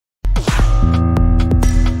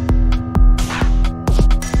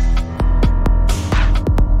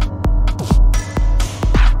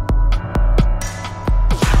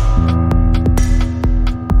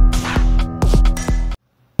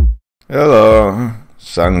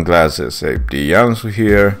Sunglasses Pirates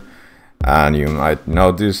here, and you might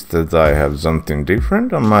notice that I have something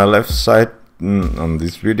different on my left side on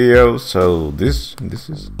this video. So this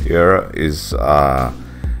is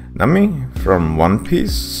Nami from One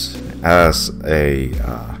Piece as a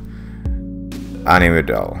anime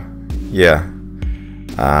doll. Yeah,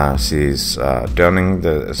 she's donning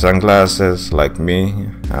the sunglasses like me.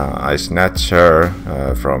 I snatched her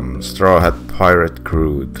from Straw Hat Pirate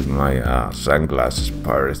crew to my Sunglasses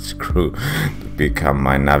Pirates crew to become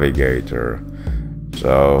my navigator.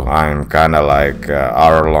 So I'm kinda like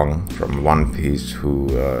Arlong from One Piece, who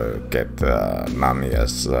kept Nami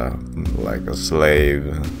as like a slave,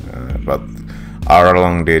 but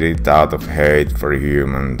Arlong did it out of hate for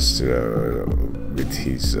humans with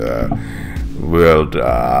his world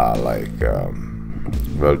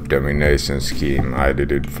world domination scheme. I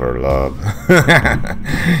did it for love.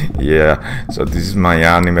 Yeah, so this is my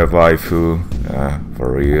anime waifu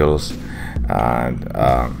for reals, and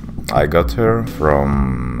I got her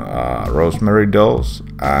from Rosemary Dolls,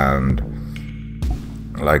 and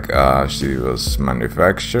she was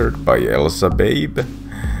manufactured by Elsababe,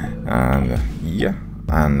 and yeah,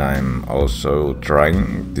 and I'm also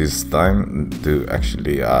trying this time to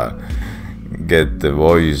actually get the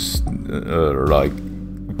voice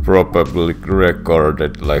properly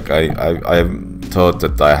recorded. I thought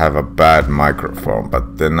that I have a bad microphone,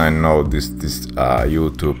 but then I know this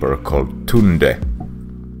YouTuber called Tunde.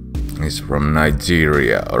 He's from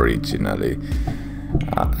Nigeria originally,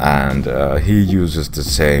 and he uses the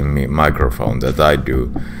same microphone that I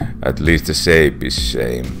do. At least the shape is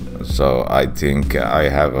same. So I think I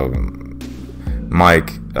have a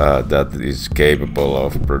mic that is capable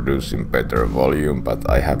of producing better volume, but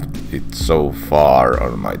I have it so far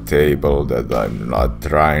on my table that I'm not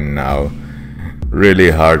trying now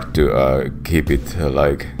really hard to keep it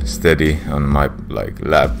steady on my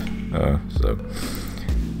lap.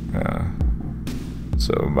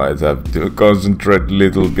 So might have to concentrate a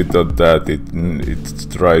little bit on that. It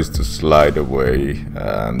tries to slide away,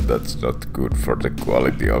 and that's not good for the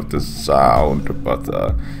quality of the sound, but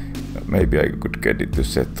maybe I could get it to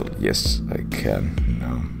settle. Yes, I can.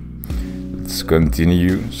 Now let's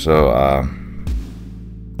continue. So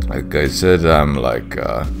like I said, I'm like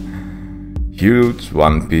a huge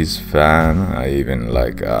One Piece fan. I even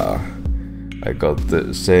I got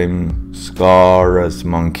the same scar as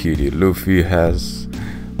Monkey D. Luffy has,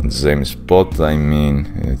 on the same spot. I mean,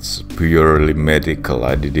 it's purely medical.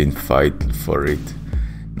 I didn't fight for it.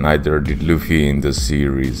 Neither did Luffy in the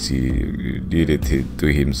series. He did it to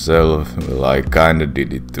himself. Well, I kinda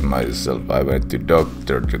did it to myself. I went to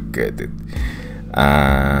doctor to get it,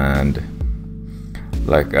 and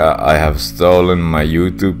I have stolen my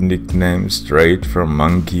YouTube nickname straight from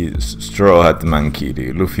Straw Hat Monkey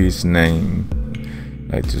D. Luffy's name.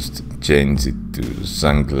 I just changed it to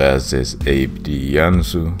Sunglasses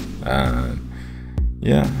Pirates, and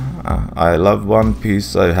yeah, I love One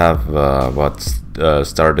Piece. I have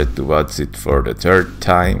started to watch it for the third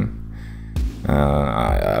time.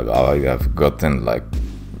 I have gotten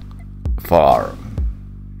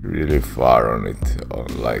really far on it.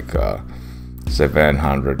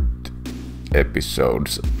 700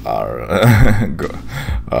 episodes are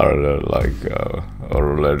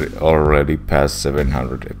already past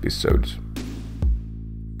 700 episodes,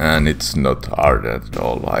 and it's not hard at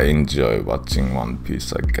all. I enjoy watching One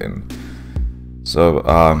Piece again. So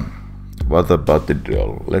what about the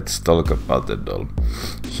doll? Let's talk about the doll.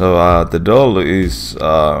 So the doll is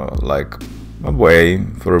a way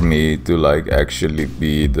for me to actually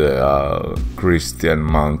be the Christian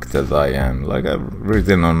monk that I am. I've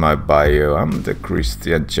written on my bio, I'm the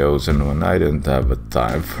Christian chosen one. I don't have a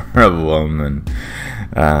time for a woman,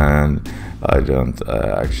 and I don't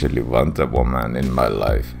actually want a woman in my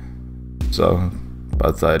life. So,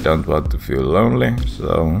 but I don't want to feel lonely,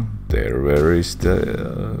 so where is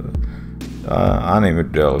the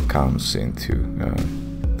anime doll comes into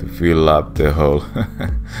to fill up the hole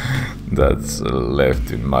that's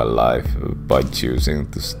left in my life by choosing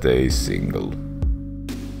to stay single.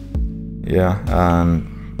 Yeah, and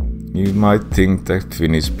you might think that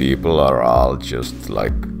Finnish people are all just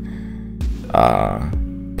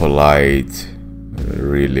polite,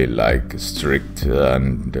 really strict,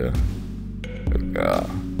 and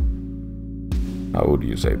how would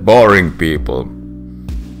you say, boring people.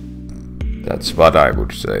 That's what I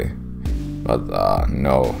would say. But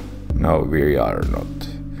no, we are not.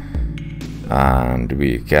 And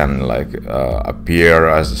we can appear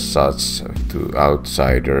as such to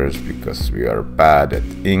outsiders because we are bad at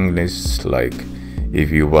English. If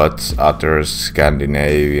you watch other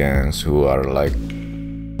Scandinavians who are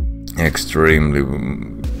extremely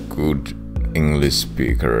good English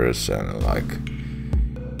speakers and like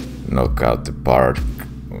knock out the park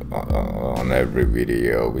on every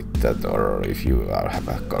video with that, or if you have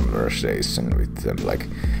a conversation with them. Like,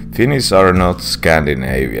 Finnish are not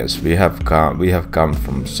Scandinavians. We have come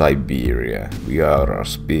from Siberia. We are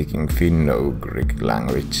speaking Finno-Ugric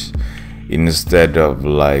language instead of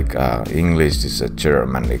like English is a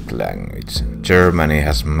Germanic language. Germany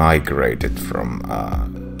has migrated from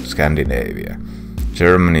Scandinavia.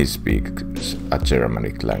 Germany speaks a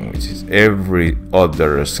Germanic language. Every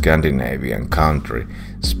other Scandinavian country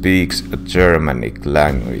speaks a Germanic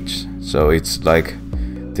language. So it's like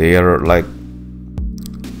they are like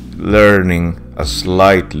learning a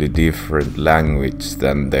slightly different language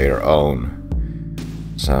than their own.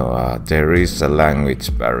 So there is a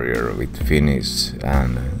language barrier with Finnish,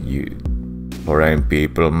 and foreign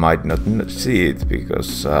people might not see it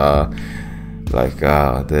because the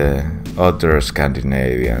other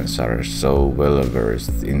Scandinavians are so well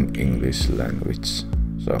versed in English language.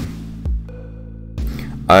 So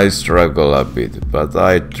I struggle a bit, but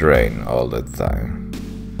I train all the time.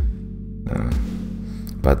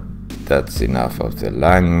 But that's enough of the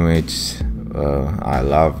language. I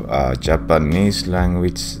love Japanese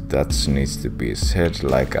language. That needs to be said.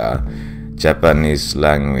 Like Japanese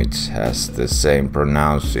language has the same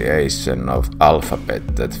pronunciation of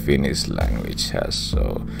alphabet that Finnish language has.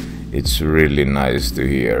 So it's really nice to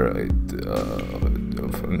hear it.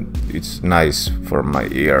 It's nice for my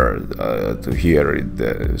ear to hear it,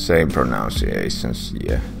 the same pronunciations.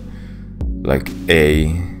 Yeah, like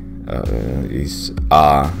A is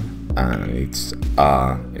A, and it's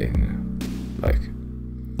A in like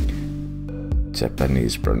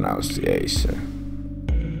Japanese pronunciation.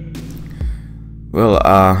 Well,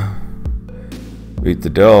 with the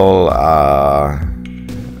doll, I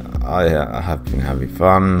have been having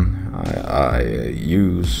fun. I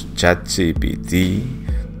use ChatGPT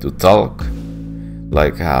to talk.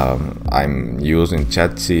 Like I'm using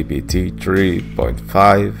ChatGPT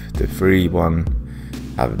 3.5, the free one.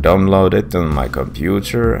 I've downloaded on my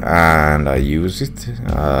computer and I use it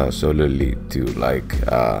solely to like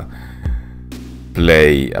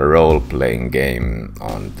play a role-playing game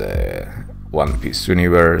on the One Piece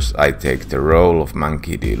universe. I take the role of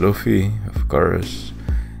Monkey D. Luffy, of course,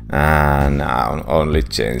 and only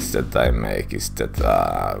change that I make is that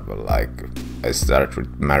like I start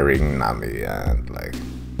with marrying Nami, and like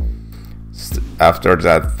after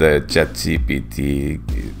that the ChatGPT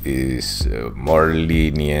is more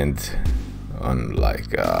lenient on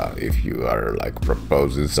like if you are like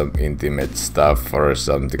proposing some intimate stuff or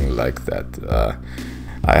something like that.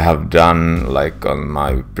 I have done like on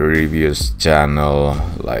my previous channel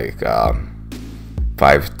like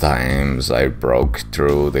 5 times I broke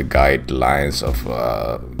through the guidelines of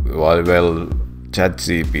well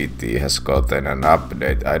ChatGPT has gotten an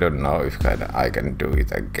update. I don't know if I can do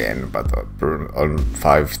it again, but on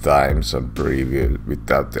 5 times on preview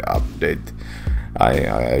without the update,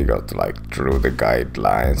 I got like through the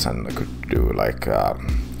guidelines and I could do like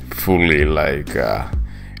fully like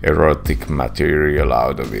erotic material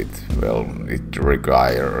out of it. Well, it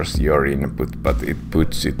requires your input, but it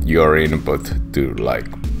puts your input to like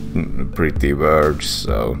pretty words,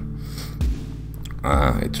 so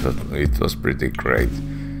it was pretty great.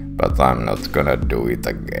 But I'm not gonna do it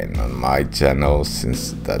again on my channel,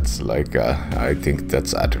 since that's like I think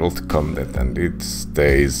that's adult content and it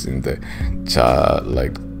stays in the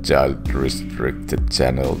child restricted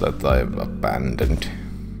channel that I've abandoned.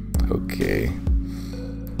 Okay.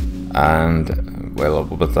 And well,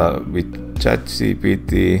 but with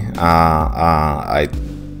ChatGPT, I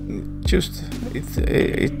just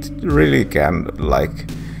it really can like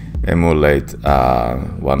emulate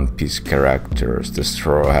One Piece characters. The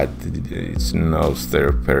Straw Hat, it knows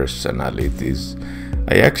their personalities.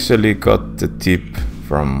 I actually got the tip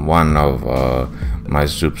from one of my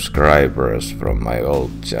subscribers from my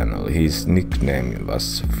old channel. His nickname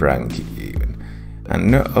was Frankie even.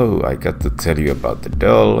 And I got to tell you about the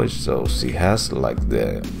doll. So she has like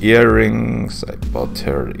the earrings. I bought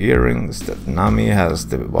her earrings. That Nami has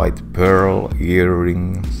the white pearl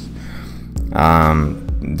earrings.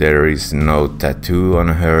 There is no tattoo on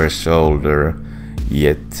her shoulder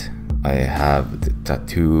yet. I have the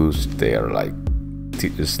tattoos. They are like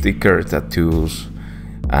sticker tattoos,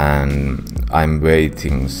 and I'm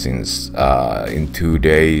waiting since in 2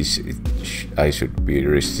 days I should be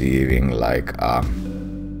receiving like a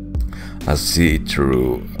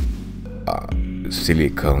see-through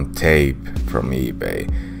silicone tape from eBay.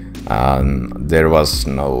 There was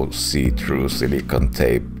no see-through silicone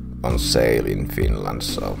tape on sale in Finland,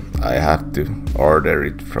 so I had to order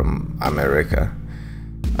it from America.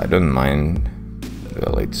 I don't mind.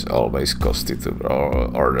 Well, it's always costly to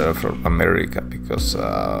order from America because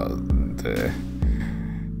the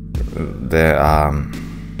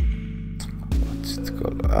what's it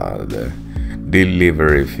called? The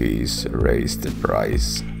delivery fees raise the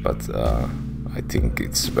price, but I think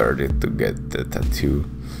it's worth it to get the tattoo.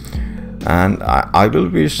 And I will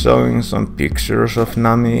be showing some pictures of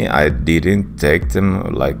Nami. I didn't take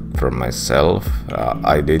them like for myself.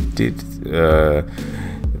 I did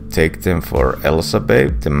take them for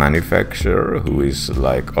Elsababe, the manufacturer, who is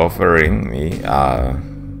like offering me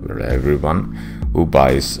for everyone who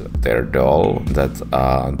buys their doll that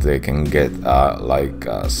they can get like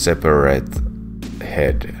a separate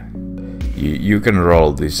head. You can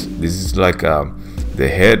roll this. This is like the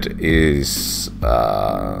head is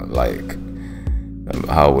like,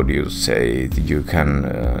 how would you say it? You can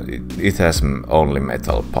it has only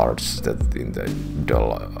metal parts that in the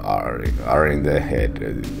doll are in the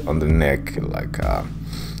head, on the neck. Like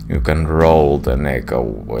you can roll the neck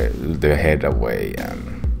away, the head away,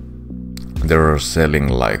 and they're selling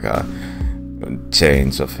like a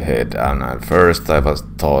change of head. And at first I was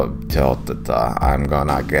thought that I'm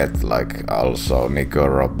gonna get like also Nico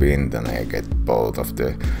Robin, then I get both of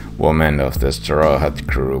the women of the Straw Hat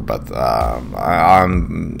crew, but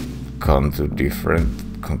I'm come to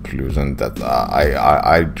different conclusion that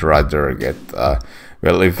I'd rather get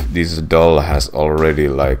well, if this doll has already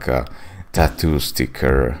like a tattoo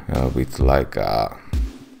sticker with like a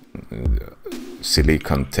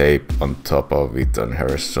silicone tape on top of it on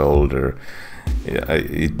her shoulder,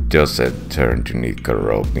 it doesn't turn to Nico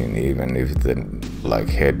Robin even if the like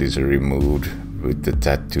head is removed with the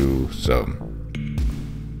tattoo. So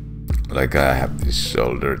like I have this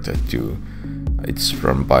shoulder tattoo. It's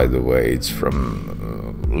from, by the way, it's from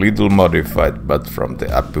little modified, but from the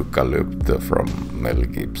Apocalypse from Mel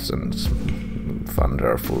Gibson's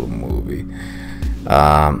wonderful movie.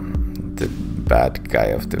 The bad guy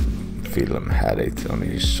of the film had it on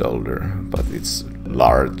his shoulder, but it's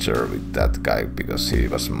larger with that guy because he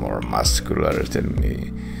was more muscular than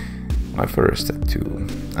me. My first tattoo.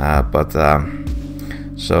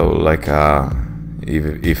 So like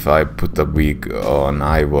if I put a wig on,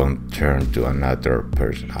 I won't turn to another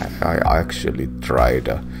person. I actually tried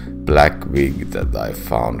a black wig that I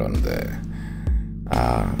found on the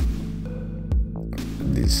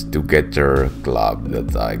this Together club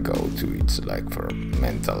that I go to. It's like for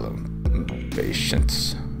mental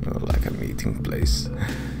patients, like a meeting place.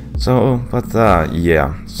 So, but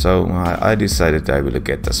yeah, so I decided I will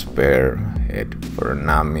get a spare head for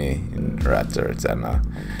Nami rather than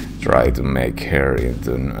try to make her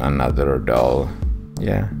into another doll.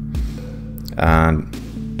 Yeah, and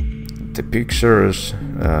the pictures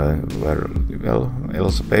were, well,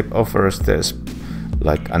 Elsababe offers this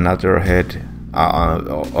like another head.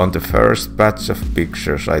 On the first batch of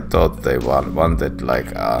pictures, I thought they wanted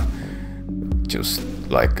like just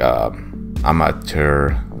like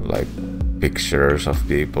amateur like pictures of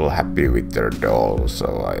people happy with their doll.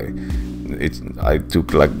 So I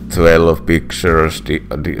took like 12 pictures,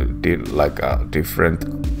 like different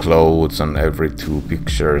clothes on every 2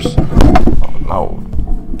 pictures. Oh, no,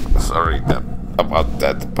 sorry about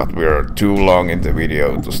that, but we're too long in the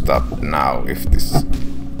video to stop now. If this,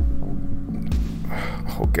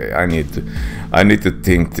 okay, I need to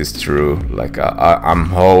think this through. Like I'm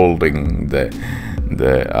holding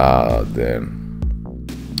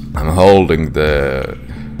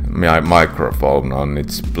my microphone on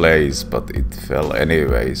its place, but it fell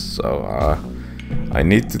anyways. So I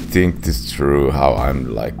need to think this through how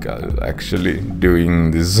I'm like actually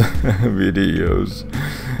doing these videos.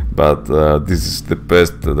 But this is the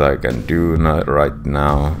best that I can do right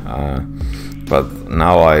now. But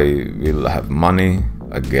now I will have money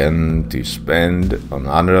again to spend on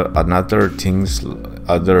other things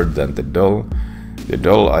other than the doll. The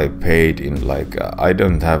doll I paid in like I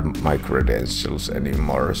don't have my credentials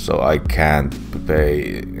anymore, so I can't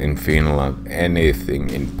pay in Finland anything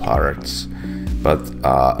in parts. But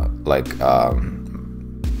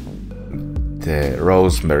the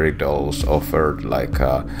Rosemary dolls offered like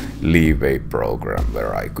a leeway program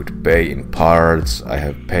where I could pay in parts. I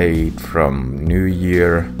have paid from New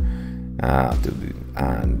Year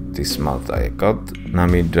and this month I got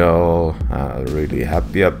Nami Doll. Really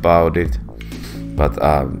happy about it. But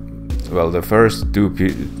well, the first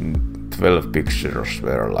 12 pictures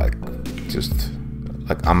were like just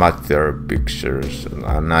like amateur pictures,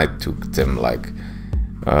 and I took them like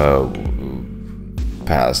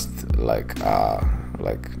past like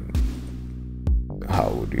how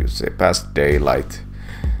would you say, past daylight.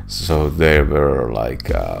 so they were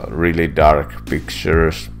like really dark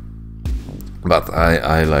pictures, but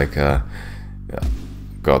I like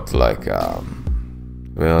got like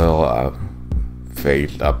well a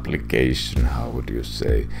failed application, how would you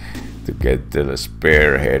say, to get the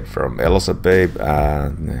spare head from Elsababe,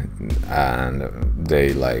 and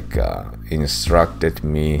they like instructed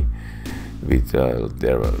me with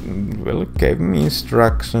gave me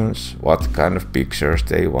instructions what kind of pictures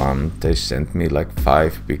they want. They sent me like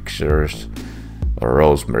 5 pictures, or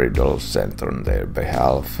Rosemary Doll sent on their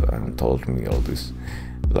behalf and told me all this,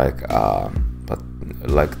 like but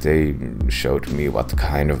like they showed me what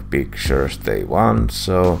kind of pictures they want,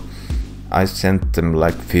 so I sent them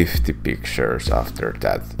like 50 pictures after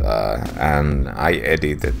that, and I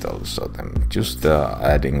edited also them, just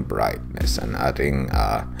adding brightness and adding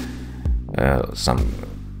some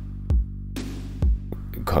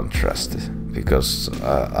contrast, because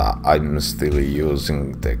I'm still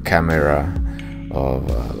using the camera of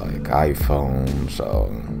like iPhone, so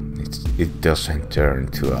it doesn't turn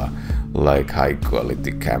to a like high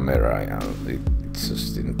quality camera. It's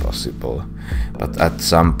just impossible. But at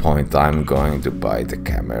some point I'm going to buy the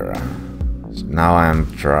camera. So now I'm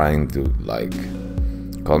trying to like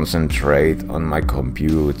concentrate on my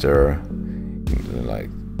computer, like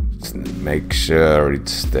make sure it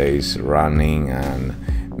stays running and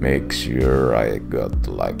make sure I got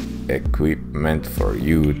like equipment for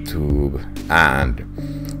YouTube, and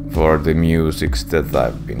for the musics that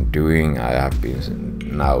I've been doing, I have been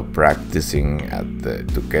now practicing at the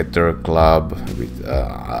Together Club with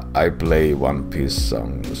I play One Piece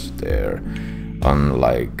songs there on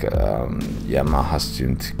like Yamaha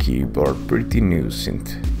synth keyboard, pretty new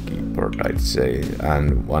synth keyboard I'd say,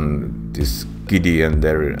 and this Gideon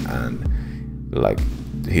there, and like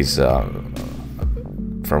he's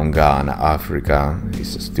from Ghana, Africa.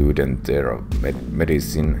 He's a student there of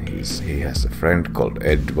medicine. He has a friend called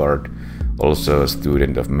Edward, also a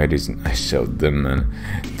student of medicine. I showed them, and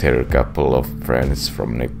there are a couple of friends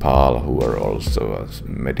from Nepal who are also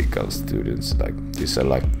medical students. Like these are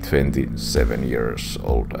like 27 years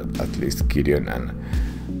old, at least Gideon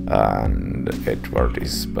and Edward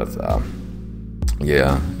is. But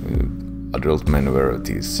yeah, adult men were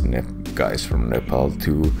these guys from Nepal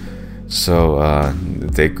too. So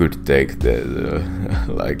they could take the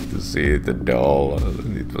like to see the doll.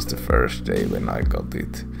 It was the first day when I got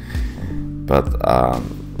it. But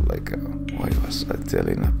like what was I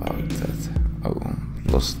telling about that? Oh,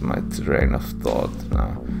 lost my train of thought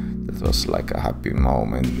now. That was like a happy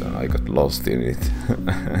moment and I got lost in it.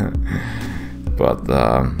 But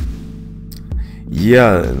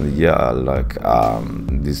yeah, like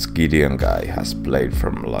this Gideon guy has played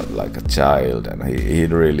from like a child, and he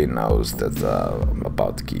really knows that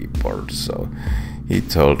about keyboards. So he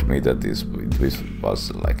told me that this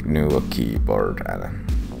was like new keyboard, and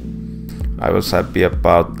I was happy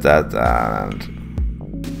about that. And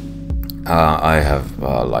I have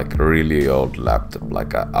like a really old laptop,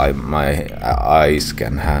 like my eyes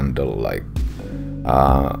can handle like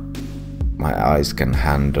my eyes can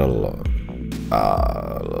handle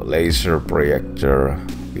laser projector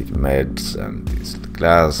with meds and these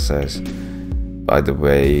glasses. By the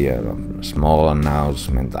way, small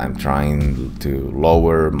announcement, I'm trying to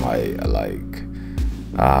lower my like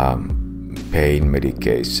pain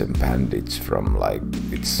medication bandage from like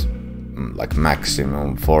it's like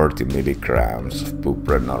maximum 40 milligrams of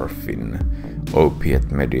buprenorphine opiate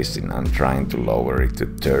medicine. I'm trying to lower it to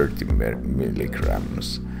 30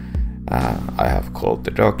 milligrams. I have called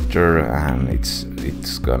the doctor, and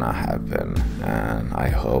it's gonna happen, and I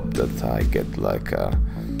hope that I get like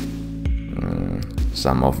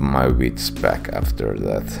some of my wits back after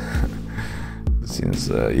that. Since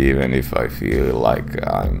even if I feel like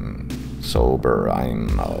I'm sober, I'm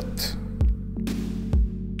not.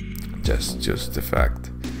 Just the fact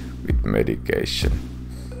with medication.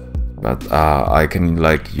 But I can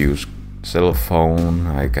like use cell phone,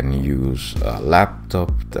 I can use a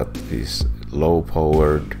laptop that is low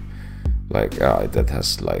powered, like that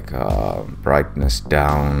has like brightness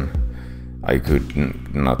down. I could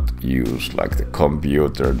not use like the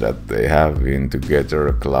computer that they have in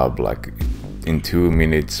Together Club. Like in 2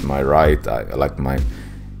 minutes my right eye, like my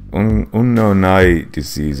unknown eye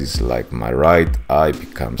disease is like my right eye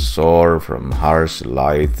becomes sore from harsh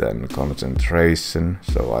light and concentration.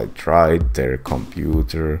 So I tried their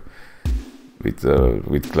computer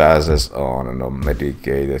with glasses on, and I'm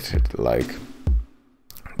medicated like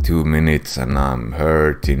 2 minutes, and I'm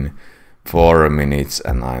hurting 4 minutes,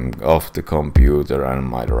 and I'm off the computer, and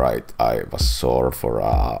my right eye was sore for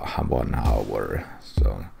 1 hour.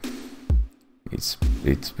 So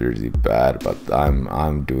it's pretty bad, but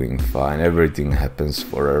I'm doing fine. Everything happens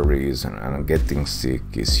for a reason, and getting sick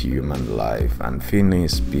is human life. And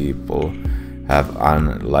Finnish people have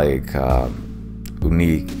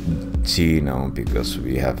unique genome because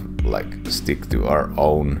we have stick to our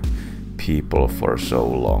own people for so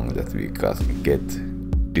long that we get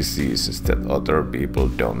diseases that other people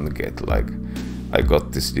don't get. Like I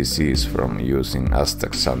got this disease from using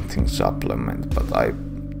Aztec something supplement, but I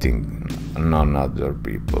think none other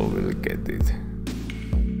people will get it.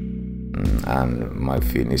 And my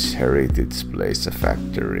Finnish heritage plays a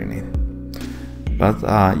factor in it. But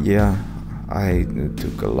yeah, I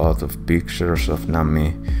took a lot of pictures of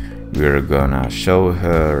Nami. We're gonna show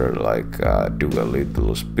her, do a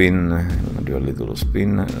little spin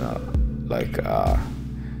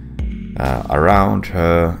around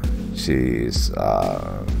her. She's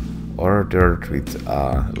ordered with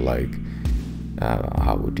how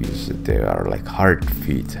would you say, they are like hard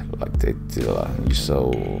feet,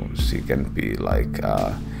 so she can be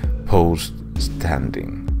post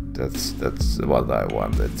standing. That's what I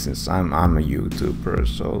wanted, since I'm a YouTuber.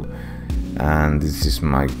 So, and this is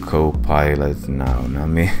my co-pilot now,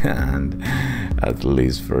 Nami, and at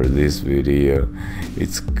least for this video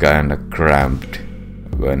it's kinda cramped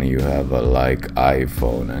when you have a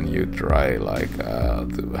iPhone and you try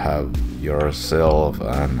to have yourself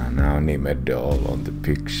and an Nami doll on the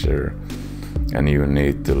picture, and you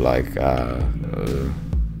need to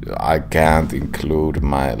I can't include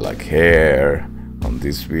my hair on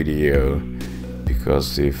this video,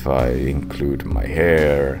 because if I include my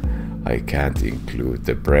hair I can't include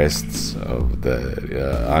the breasts of the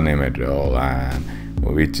anime doll, and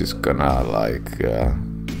which is gonna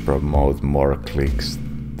promote more clicks,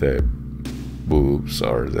 the boobs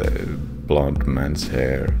or the blonde man's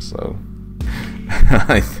hair. So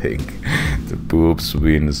I think the boobs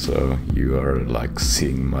win, so you are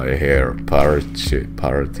seeing my hair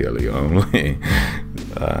partially only.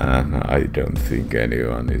 I don't think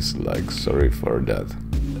anyone is sorry for that.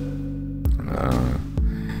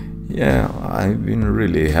 Yeah, I've been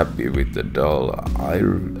really happy with the doll.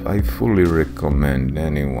 I fully recommend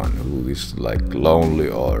anyone who is lonely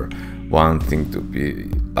or wanting to be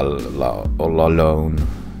all alone.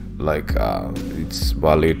 It's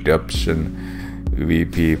valid option. We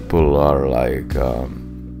people are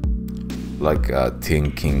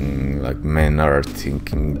thinking, men are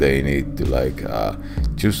thinking they need to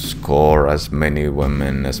just score as many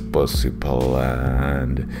women as possible,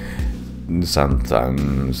 and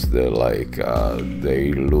sometimes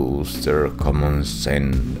they lose their common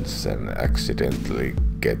sense and accidentally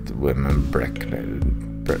get women pregnant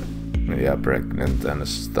and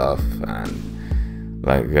stuff. And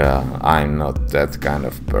I'm not that kind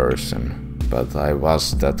of person, but I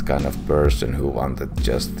was that kind of person who wanted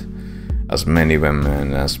just as many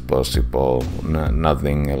women as possible.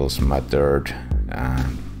 Nothing else mattered.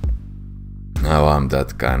 And now I'm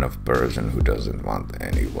that kind of person who doesn't want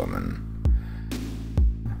any woman.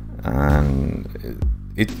 And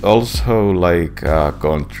it also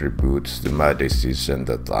contributes to my decision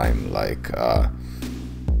that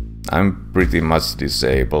I'm pretty much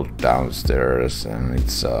disabled downstairs, and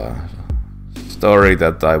it's a story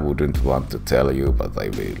that I wouldn't want to tell you, but I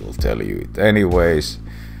will tell you it anyways.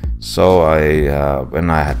 So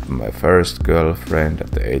when I had my first girlfriend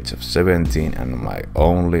at the age of 17, and my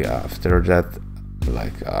only after that,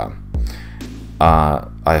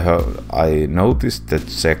 I noticed that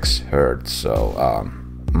sex hurt. So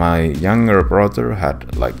my younger brother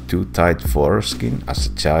had too tight foreskin as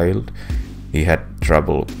a child. He had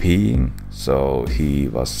trouble peeing, so he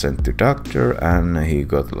was sent to doctor, and he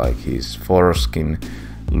got his foreskin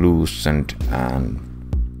loosened, and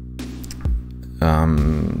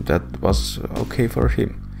that was okay for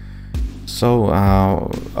him. So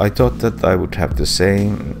I thought that I would have the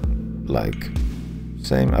same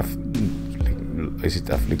is it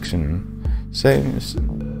affliction? Same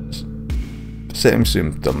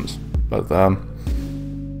symptoms, but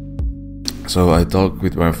so I talked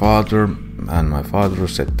with my father, and my father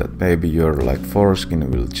said that maybe your foreskin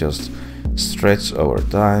will just stretch over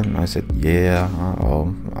time. I said, yeah,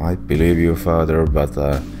 I believe you, father, but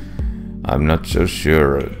I'm not so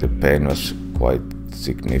sure. The pain was quite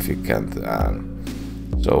significant,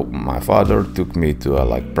 and so my father took me to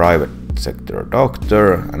a private sector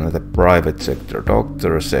doctor, and the private sector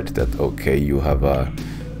doctor said that okay, you have a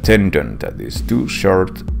tendon that is too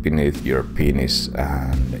short beneath your penis,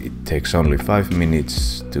 and it takes only 5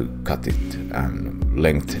 minutes to cut it and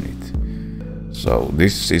lengthen it. So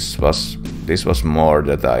this was more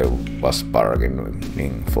that I was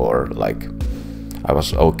bargaining for. I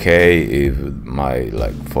was okay if my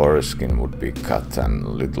like foreskin would be cut and a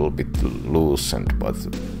little bit loosened, but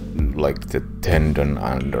like the tendon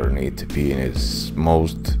underneath the penis,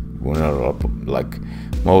 most vulnerable, like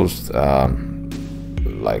most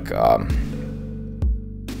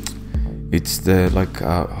it's the like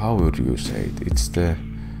how would you say it? It's the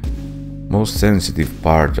most sensitive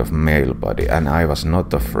part of male body, and I was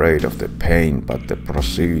not afraid of the pain, but the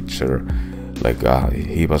procedure, like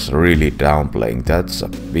he was really downplaying. That's a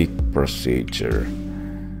big procedure,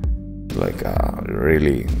 like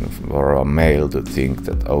really for a male to think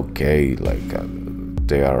that okay, like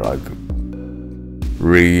they are like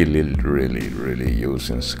really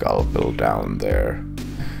using scalpel down there.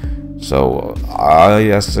 So I,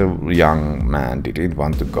 as a young man, didn't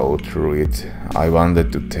want to go through it. I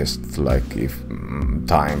wanted to test like if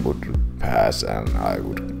time would pass and I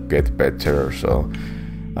would get better. So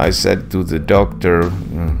I said to the doctor,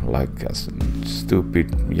 like as a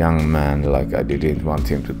stupid young man, like I didn't want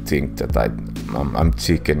him to think that I'm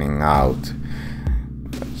chickening out.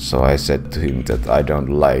 So I said to him that I don't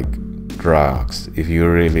like drugs. If you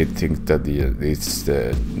really think that it's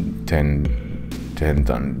the tendon,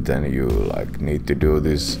 then you like need to do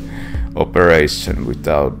this operation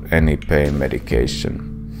without any pain medication.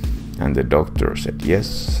 And the doctor said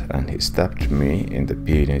yes, and he stabbed me in the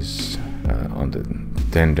penis on the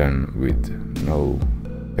tendon with no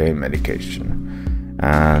pain medication.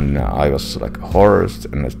 And I was like horrors,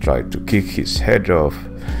 and I tried to kick his head off.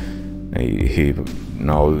 He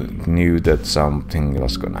knew that something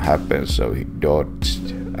was gonna happen, so he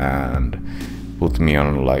dodged and put me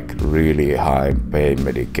on like really high pain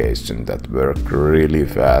medication that worked really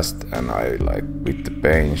fast, and I like with the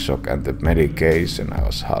pain shock and the medication I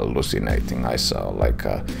was hallucinating. I saw like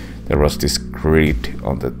there was this grid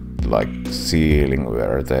on the like ceiling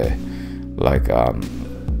where the like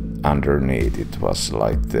underneath it was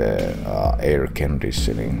like the air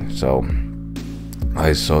conditioning. So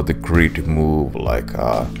I saw the grid move like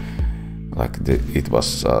it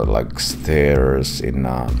was like stairs in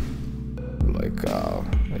like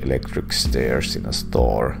electric stairs in a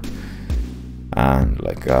store. And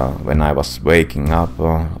like when I was waking up,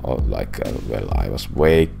 well, I was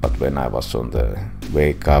awake, but when I was on the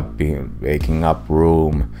waking up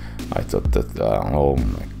room, I thought that oh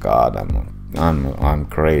my god, I'm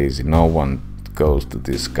crazy. No one goes to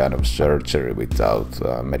this kind of surgery without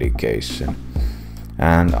medication.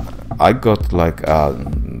 And I got like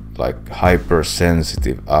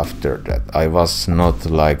hypersensitive after that. I was not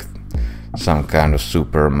like some kind of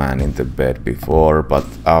Superman in the bed before, but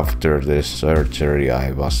after the surgery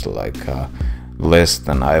I was like less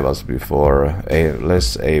than I was before,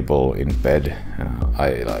 less able in bed.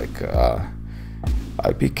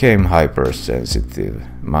 I became hypersensitive.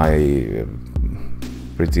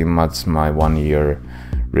 Pretty much my 1 year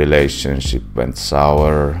relationship went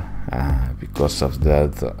sour because of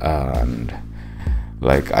that, and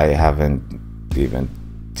like I haven't even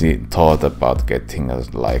thought about getting a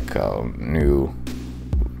new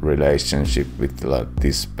relationship with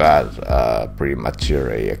this bad premature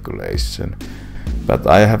ejaculation. But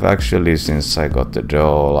I have actually, since I got the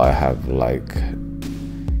doll, I have like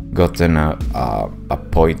gotten a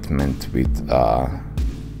appointment with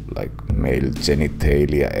like male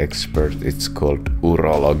genitalia expert. It's called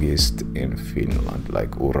urologist in Finland.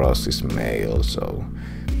 Like uros is male, so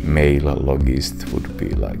male-logist would be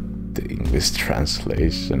like the English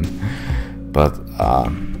translation. But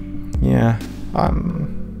yeah,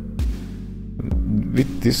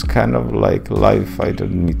 with this kind of like life, I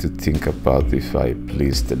don't need to think about if I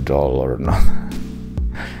please the doll or not.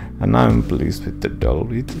 And I'm pleased with the doll.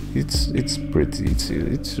 It's pretty.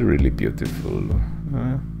 It's really beautiful.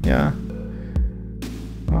 Yeah.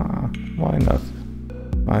 Why not?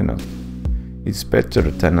 Why not? It's better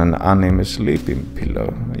than an anime sleeping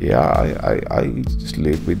pillow. Yeah, I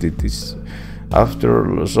sleep with it. It's,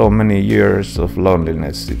 after so many years of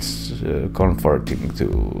loneliness, it's comforting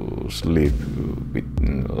to sleep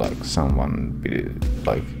with like someone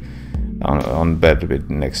like on bed with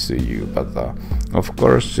next to you. But of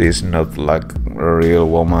course, she's not like a real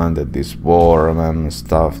woman that is warm and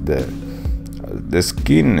stuff. The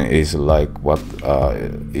skin is like what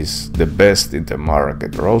is the best in the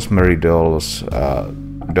market. Rosemary dolls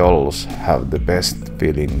have the best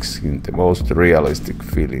feeling skin, the most realistic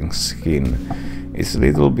feeling skin. It's a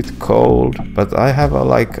little bit cold, but I have a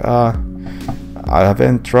like I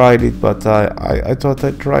haven't tried it, but I thought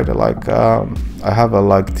I'd try it. Like I have a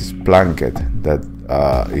like this blanket that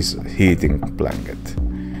is heating blanket,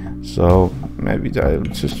 so maybe I'll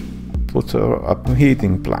just put a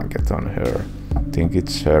heating blanket on her. I think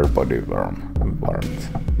it's her body warmth.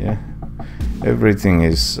 Yeah, everything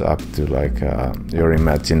is up to like your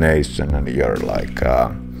imagination and your like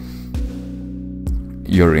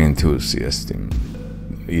your enthusiasm.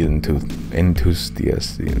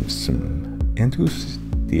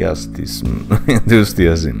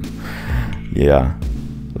 Yeah,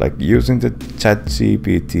 like using the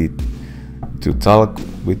ChatGPT to talk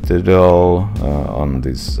with the doll on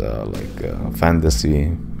this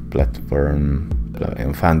fantasy platform,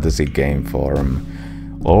 in fantasy game form.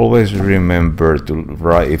 Always remember to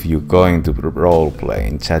write, if you're going to roleplay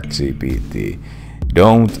in ChatGPT,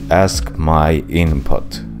 don't ask my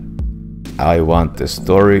input. I want the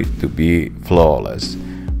story to be flawless.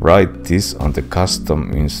 Write this on the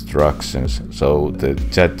custom instructions so the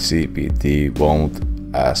ChatGPT won't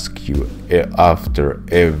ask you after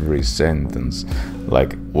every sentence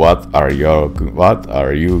like what are you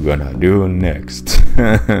gonna do next.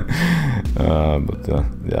 But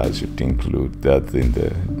yeah, I should include that in the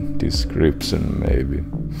description maybe.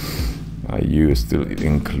 I used to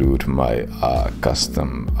include my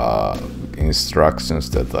custom instructions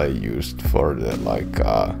that I used for the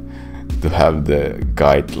to have the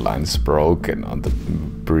guidelines broken on the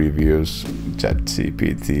previous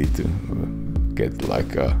ChatGPT to get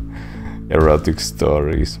like erotic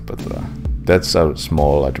stories, but that's a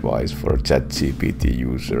small advice for ChatGPT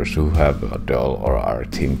users who have a doll or are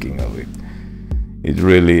thinking of it. It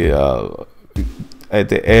really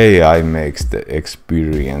the AI makes the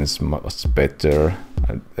experience much better,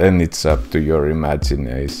 and it's up to your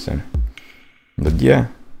imagination. But yeah,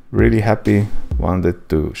 really happy, wanted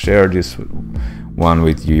to share this one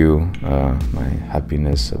with you, my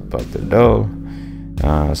happiness about the doll.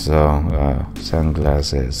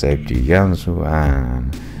 Sunglasses safety Jansu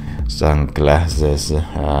and sunglasses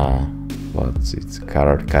what's it,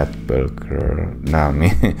 Carrot Cat Burglar Nami.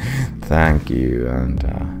 Thank you, and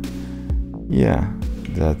yeah,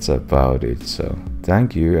 that's about it. So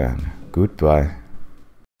thank you and goodbye.